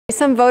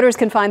Some voters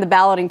can find the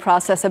balloting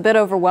process a bit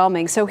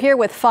overwhelming. So here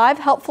with 5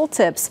 helpful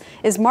tips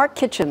is Mark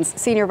Kitchens,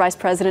 Senior Vice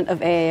President of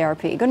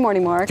AARP. Good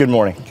morning, Mark. Good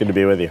morning. Good to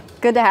be with you.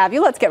 Good to have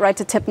you. Let's get right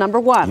to tip number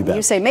 1.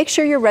 You You say make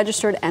sure you're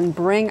registered and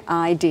bring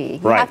ID.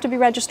 You Right. have to be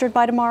registered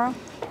by tomorrow?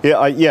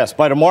 Yeah, yes,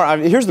 by tomorrow.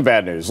 Here's the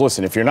bad news.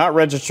 Listen, if you're not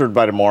registered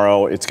by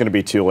tomorrow, it's going to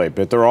be too late.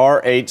 But there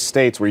are 8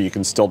 states where you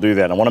can still do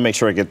that. I want to make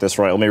sure I get this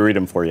right. Let me read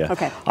them for you.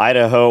 Okay.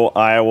 Idaho,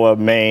 Iowa,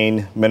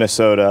 Maine,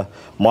 Minnesota,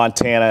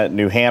 Montana,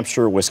 New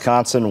Hampshire,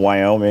 Wisconsin,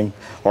 Wyoming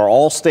are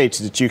all states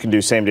that you can do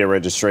same-day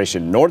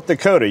registration. North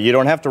Dakota, you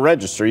don't have to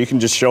register. You can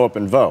just show up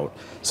and vote.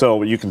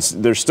 So you can.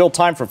 There's still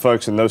time for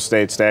folks in those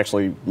states to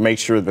actually make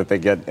sure that they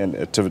get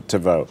to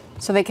vote.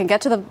 So they can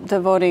get to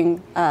the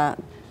voting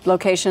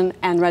location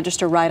and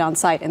register right on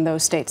site in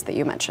those states that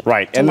you mentioned.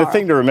 Right. Tomorrow. And the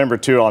thing to remember,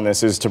 too, on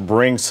this is to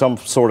bring some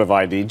sort of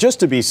ID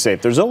just to be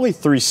safe. There's only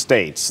 3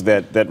 states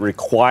that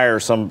require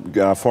some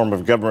form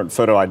of government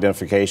photo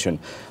identification,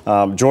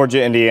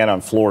 Georgia, Indiana,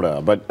 and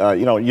Florida. But,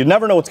 you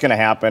never know what's going to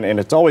happen, and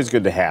it's always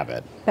good to have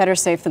it. Better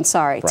safe than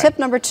sorry. Right. Tip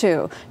number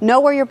 2,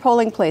 know where your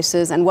polling place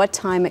is and what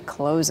time it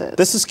closes.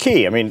 This is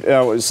key. I mean,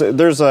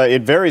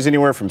 it varies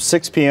anywhere from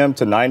 6 p.m.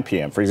 to 9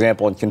 p.m. For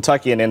example, in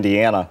Kentucky and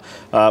Indiana,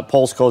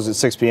 polls close at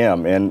 6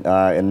 p.m.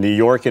 In New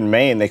York and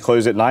Maine, they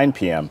close at 9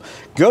 p.m.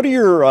 Go to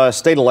your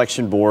state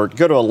election board.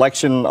 Go to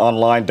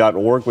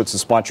electiononline.org, which is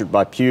sponsored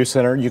by Pew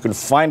Center. You can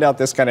find out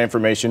this kind of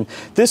information.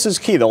 This is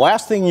key. The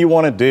last thing you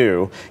want to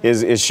do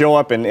is show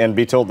up and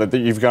be told that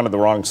you've gone to the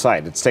wrong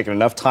site. It's taken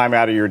enough time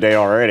out of your day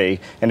already,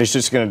 and it's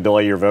just going to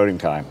delay your voting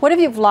time. What if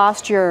you've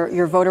lost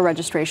your voter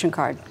registration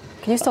card?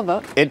 Can you still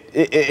vote?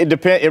 It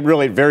depends. It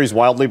really varies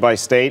wildly by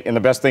state, and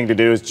the best thing to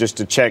do is just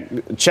to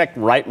check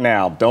right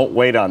now. Don't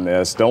wait on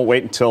this. Don't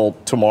wait until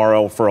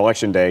tomorrow for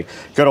election day.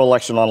 Go to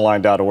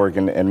electiononline.org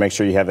and make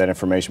sure you have that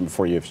information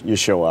before you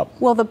show up.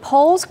 Will the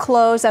polls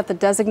close at the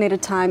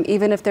designated time,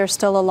 even if there's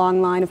still a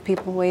long line of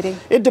people waiting?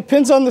 It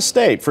depends on the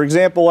state. For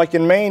example, like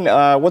in Maine,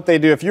 what they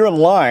do, if you're in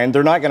line,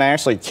 they're not going to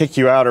actually kick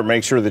you out or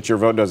make sure that your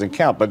vote doesn't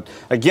count. But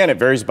again, it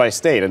varies by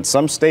state. In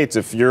some states,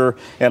 if you're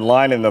in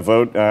line and the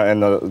vote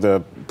and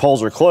the polls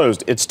are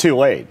closed, it's too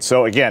late.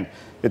 So again,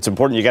 it's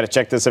important. You got to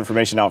check this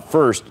information out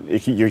first.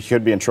 You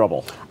could be in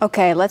trouble.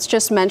 Okay, let's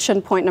just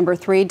mention point number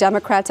 3.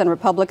 Democrats and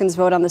Republicans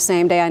vote on the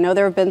same day. I know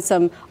there have been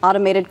some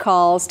automated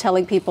calls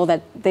telling people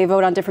that they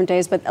vote on different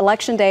days, but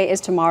election day is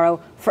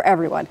tomorrow for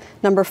everyone.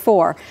 Number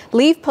 4,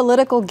 leave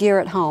political gear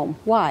at home.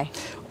 Why?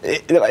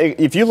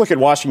 If you look at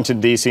Washington,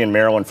 D.C. and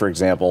Maryland, for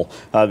example,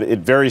 it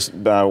varies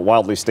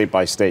wildly state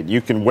by state. You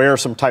can wear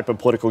some type of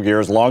political gear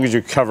as long as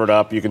you're covered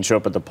up. You can show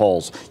up at the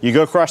polls. You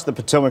go across the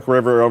Potomac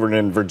River over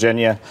in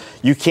Virginia,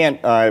 you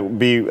can't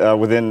be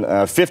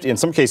within 50, in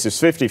some cases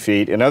 50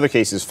 feet, in other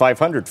cases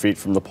 500 feet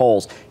from the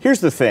polls.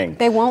 Here's the thing.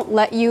 They won't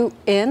let you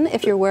in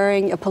if you're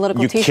wearing a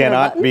political T-shirt. You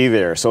cannot be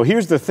there. So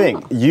here's the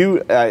thing.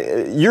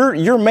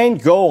 Your main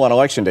goal on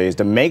Election Day is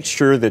to make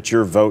sure that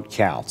your vote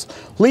counts.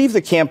 Leave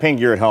the campaign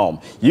gear at home.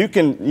 You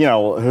can,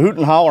 hoot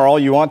and holler all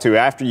you want to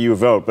after you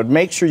vote, but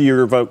make sure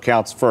your vote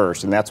counts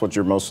first, and that's what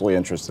you're mostly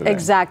interested in.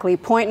 Exactly.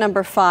 Point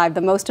number 5,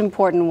 the most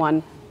important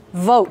one,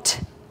 vote.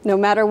 No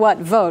matter what,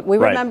 vote. We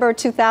remember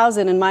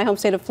 2000 in my home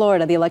state of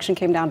Florida, the election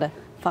came down to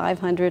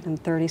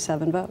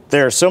 537 votes.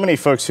 There are so many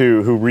folks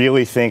who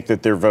really think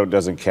that their vote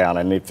doesn't count.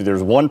 And if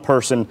there's one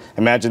person,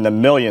 imagine the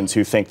millions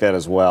who think that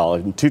as well.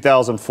 In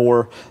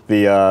 2004,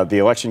 the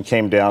election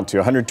came down to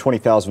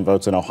 120,000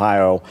 votes in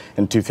Ohio.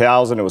 In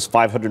 2000, it was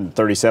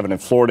 537 in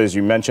Florida, as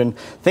you mentioned.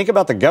 Think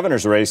about the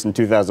governor's race in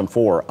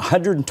 2004,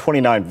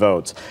 129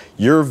 votes.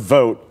 Your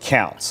vote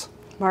counts.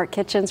 Mark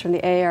Kitchens from the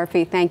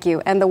AARP, thank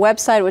you. And the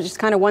website, which is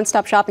kind of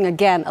one-stop shopping,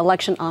 again,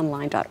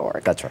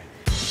 electiononline.org. That's right.